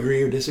So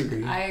agree or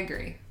disagree? I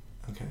agree.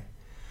 Okay.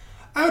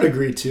 I would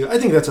agree too. I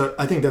think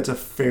that's a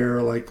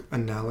fair like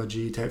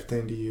analogy type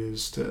thing to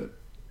use to.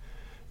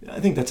 I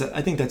think that's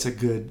a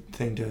good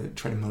thing to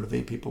try to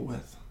motivate people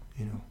with.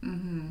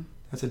 Mm-hmm.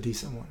 That's a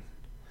decent one.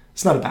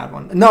 It's not a bad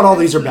one. Not all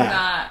these are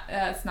bad.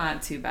 That's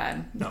not too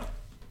bad. No.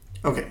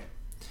 Okay.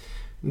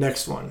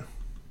 Next one.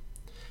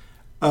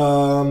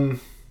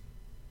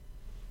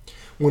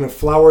 When a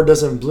flower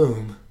doesn't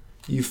bloom,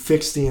 you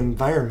fix the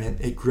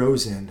environment it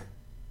grows in,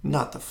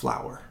 not the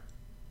flower.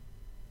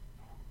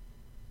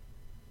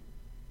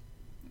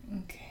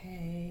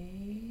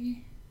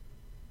 Okay.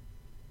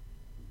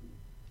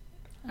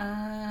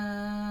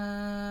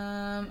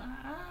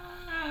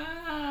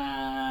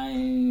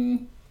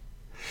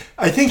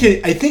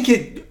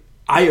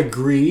 I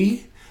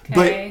agree,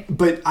 Okay.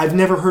 but I've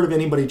never heard of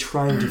anybody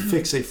trying to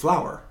fix a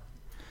flower.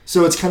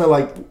 So it's kind of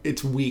like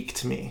it's weak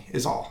to me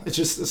is all.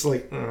 It's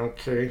like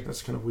okay,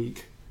 that's kind of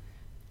weak.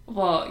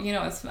 Well,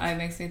 it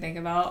makes me think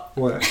about.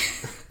 What?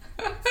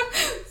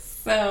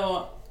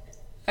 So,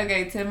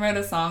 okay, Tim wrote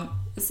a song.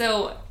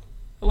 So,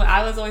 what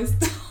I was always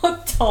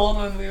told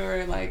when we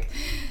were like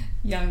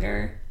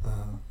younger,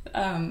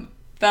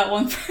 that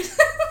one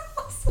person.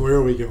 Where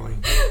are we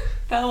going?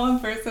 That one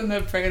person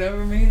that prayed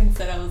over me and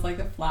said I was like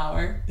a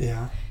flower,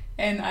 Yeah.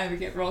 and I would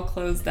get real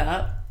closed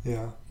up.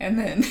 Yeah. And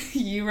then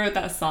you wrote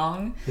that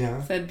song.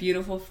 Yeah. Said,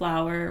 "Beautiful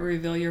flower,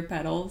 reveal your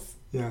petals,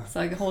 Yeah.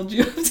 so I can hold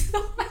you up to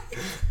the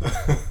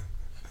light."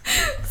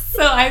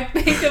 So I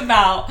think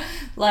about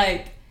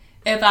like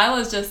if I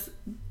was just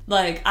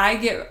like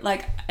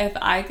if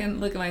I can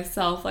look at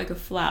myself like a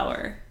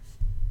flower,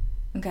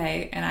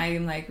 okay, and I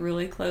am like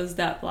really closed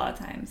up a lot of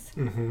times.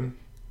 Mm-hmm.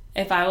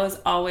 If I was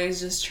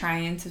always just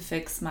trying to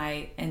fix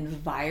my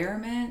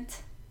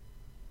environment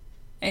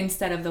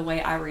instead of the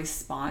way I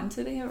respond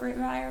to the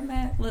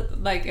environment,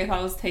 like if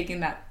I was taking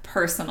that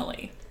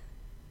personally,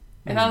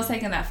 if I was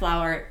taking that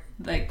flower,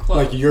 like quote,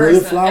 Like you're the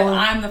flower? if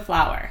I'm the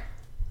flower,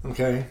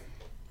 Okay.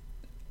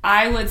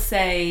 I would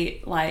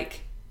say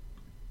like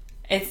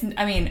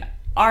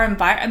our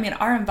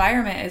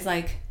environment is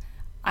like,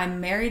 I'm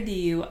married to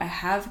you, I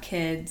have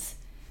kids,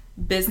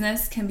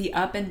 business can be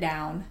up and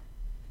down.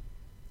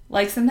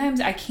 Like sometimes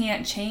I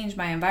can't change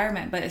my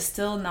environment, but it's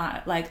still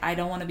not like I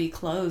don't want to be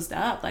closed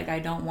up. Like I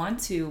don't want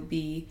to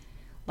be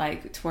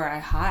like to where I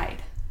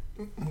hide.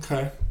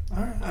 Okay.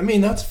 All right. I mean,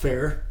 that's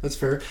fair. That's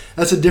fair.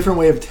 That's a different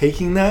way of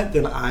taking that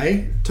than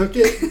I took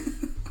it.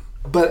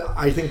 But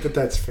I think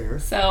that's fair.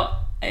 So,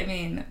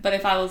 but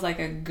if I was like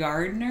a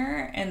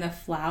gardener and the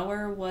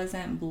flower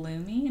wasn't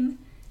blooming,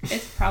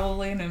 it's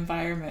probably an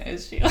environment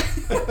issue.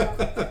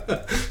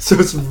 So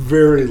it's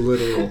very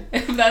literal.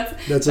 That's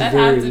a that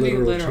very has to be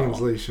literal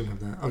translation of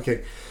that.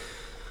 Okay.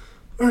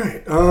 All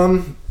right.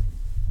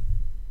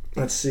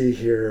 Let's see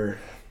here.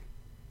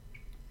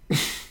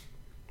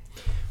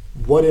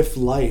 What if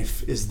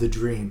life is the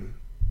dream,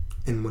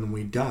 and when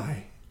we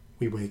die,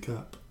 we wake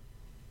up?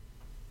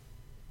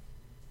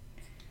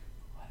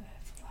 What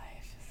if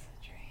life is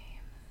a dream?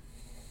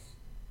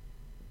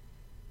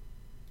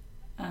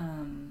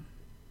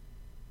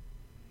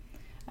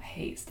 I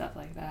hate stuff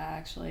like that,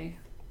 actually.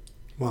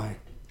 Why?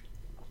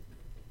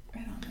 I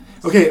don't know.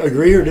 Okay,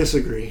 agree or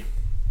disagree?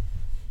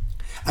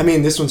 I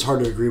mean, this one's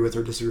hard to agree with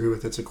or disagree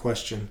with. It's a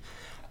question.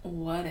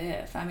 What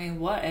if? I mean,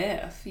 what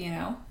if,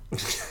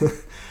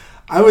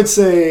 I would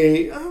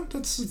say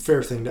that's a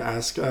fair thing to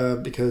ask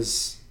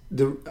because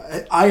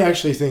I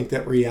actually think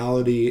that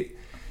reality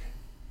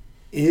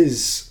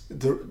is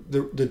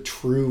the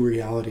true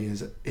reality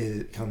is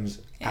it comes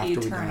after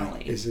eternally.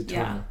 we die. Is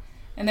eternal. Yeah.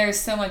 And there's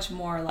so much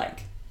more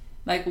like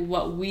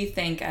what we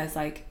think as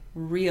like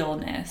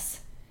realness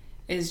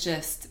is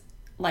just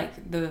like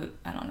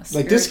I don't know.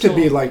 Like this could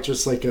be spiritual- like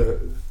just like a,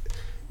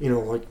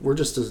 like we're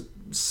just a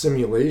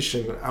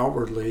simulation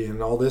outwardly,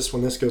 and all this,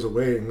 when this goes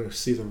away, and we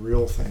see the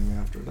real thing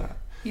after that.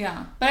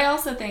 Yeah. But I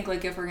also think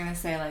like if we're going to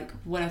say like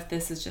what if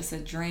this is just a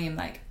dream,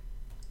 like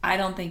I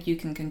don't think you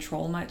can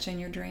control much in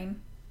your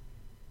dream.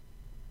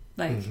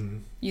 Like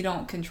you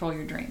don't control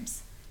your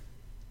dreams.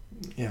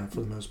 Yeah, for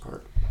the most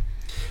part.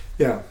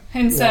 Yeah.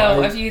 And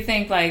so Yeah, if you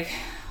think like,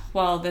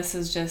 well, this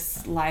is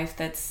just life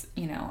that's,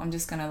 I'm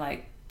just going to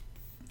like,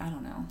 I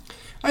don't know.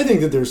 I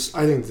think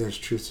there's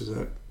truth to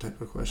that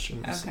type of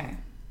question. Okay.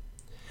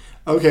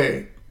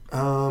 Okay.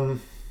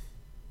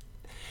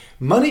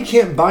 Money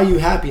can't buy you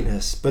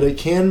happiness, but it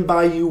can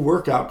buy you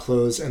workout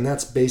clothes, and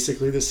that's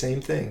basically the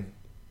same thing.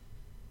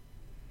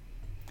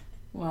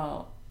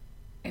 Well,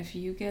 if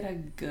you get a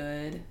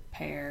good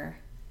pair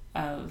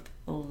of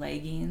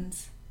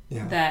leggings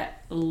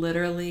that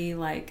literally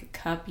like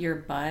cup your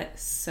butt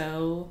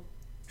so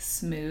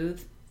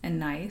smooth and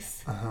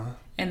nice,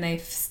 and they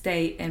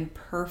stay in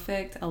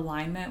perfect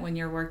alignment when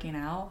you're working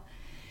out,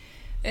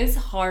 it's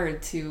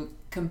hard to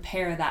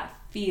compare that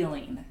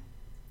feeling.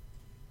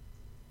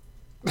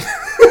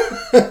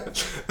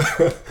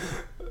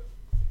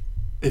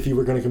 If you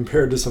were going to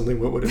compare it to something,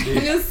 what would it be?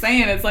 I'm just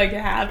saying, it's like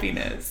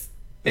happiness.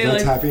 It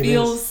That's like happiness?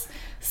 feels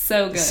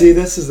so good. See,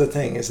 this is the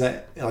thing, is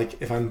that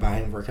like if I'm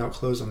buying workout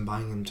clothes, I'm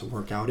buying them to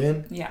work out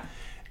in. Yeah.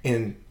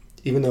 And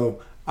even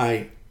though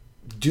I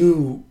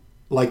do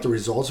like the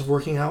results of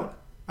working out,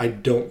 I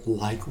don't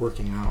like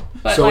working out.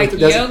 But so like it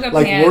doesn't, yoga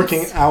like pants,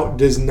 working out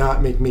does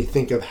not make me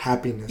think of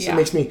happiness. Yeah. It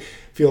makes me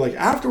feel like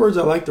afterwards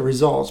I like the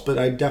results, but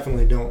I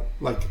definitely don't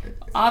like.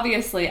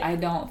 obviously, I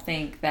don't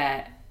think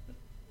that.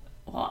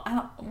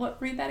 Well,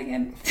 read that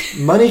again.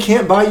 Money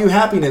can't buy you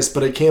happiness,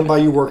 but it can buy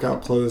you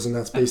workout clothes, and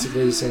that's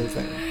basically the same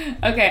thing.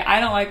 Okay, I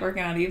don't like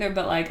working out either,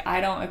 but like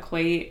I don't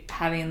equate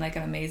having like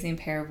an amazing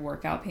pair of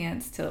workout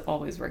pants to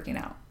always working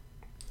out.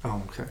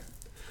 Oh, okay.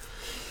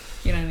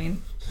 You know what I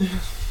mean?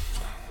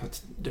 That's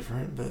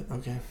different, but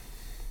okay.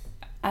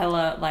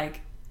 I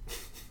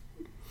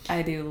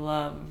do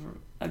love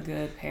a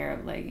good pair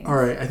of leggings. All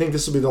right, I think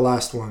this will be the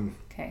last one.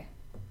 Okay.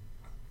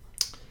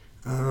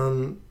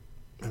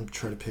 I'm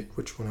trying to pick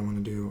which one I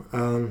want to do.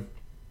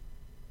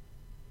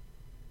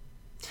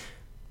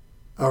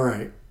 All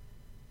right.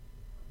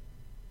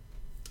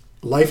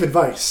 Life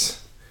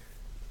advice.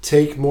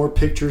 Take more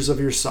pictures of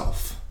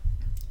yourself.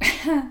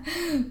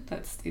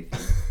 That's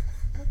stupid.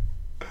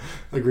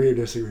 Agree or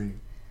disagree?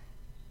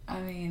 I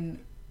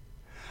mean,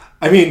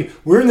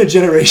 we're in the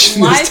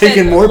generation that's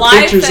taking more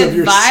pictures of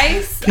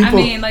advice. yourself. I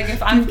mean, like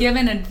if I'm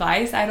given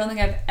advice, I don't think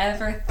I've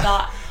ever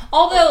thought.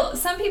 Although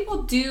some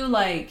people do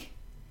like.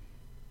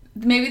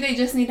 Maybe they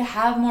just need to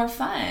have more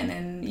fun,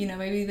 and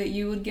maybe that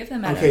you would give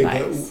them that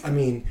advice. But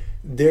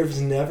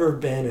there's never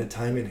been a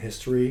time in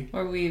history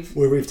where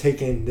we've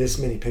taken this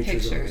many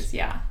pictures of us.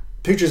 Yeah.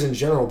 Pictures in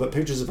general, but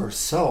pictures of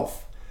ourselves,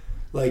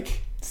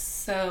 like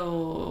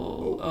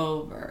so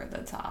over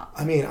the top.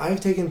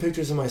 I've taken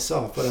pictures of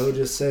myself, but I would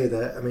just say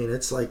that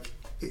it's like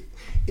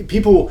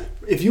people.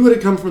 If you would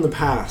have come from the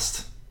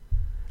past.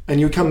 And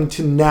you come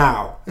to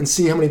now and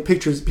see how many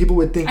pictures, people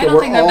would think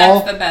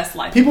that's the best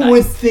life. People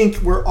would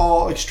think we're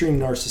all extreme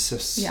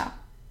narcissists. Yeah.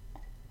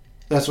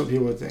 That's what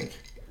people would think.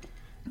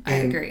 I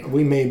agree.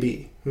 We may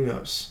be. Who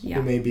knows? Yeah.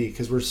 We may be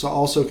because we're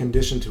also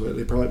conditioned to it.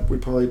 We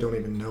probably don't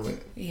even know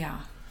it. Yeah.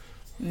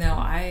 No,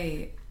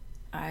 I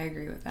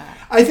agree with that.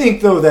 I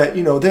think though that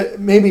that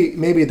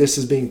maybe this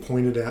is being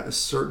pointed at a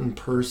certain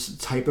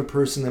type of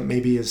person that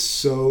maybe is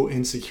so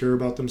insecure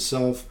about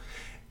themselves,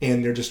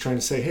 and they're just trying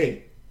to say,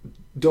 hey.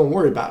 Don't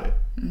worry about it.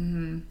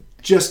 Mm-hmm.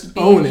 Just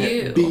own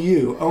it. Be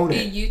you. Own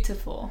it. Be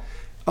beautiful.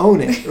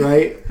 Own it,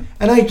 right?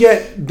 And I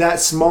get that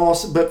small,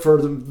 but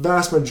for the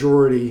vast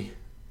majority,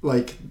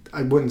 like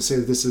I wouldn't say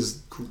this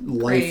is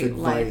life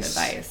advice.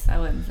 I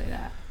wouldn't say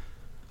that.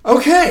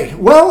 Okay,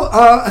 well,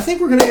 I think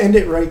we're going to end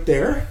it right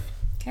there.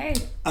 Okay.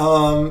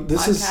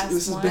 This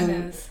has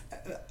been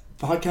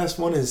podcast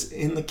 1 is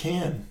in the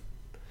can.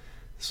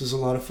 This was a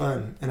lot of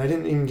fun. And I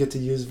didn't even get to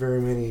use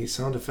very many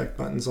sound effect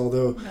buttons,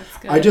 although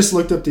I just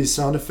looked up these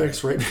sound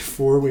effects right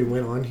before we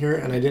went on here,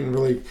 and I didn't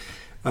really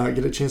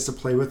get a chance to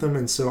play with them,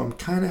 and so I'm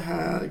kind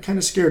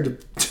of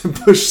scared to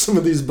push some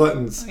of these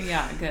buttons.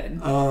 Yeah,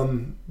 good.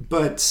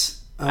 But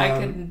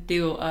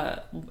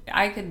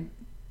I could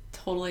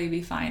totally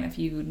be fine if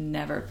you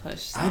never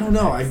push. I don't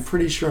know. I'm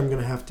pretty sure I'm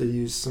going to have to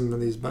use some of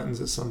these buttons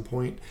at some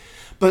point.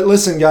 But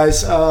listen,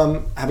 guys,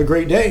 have a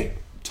great day.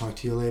 Talk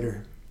to you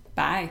later.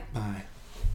 Bye. Bye.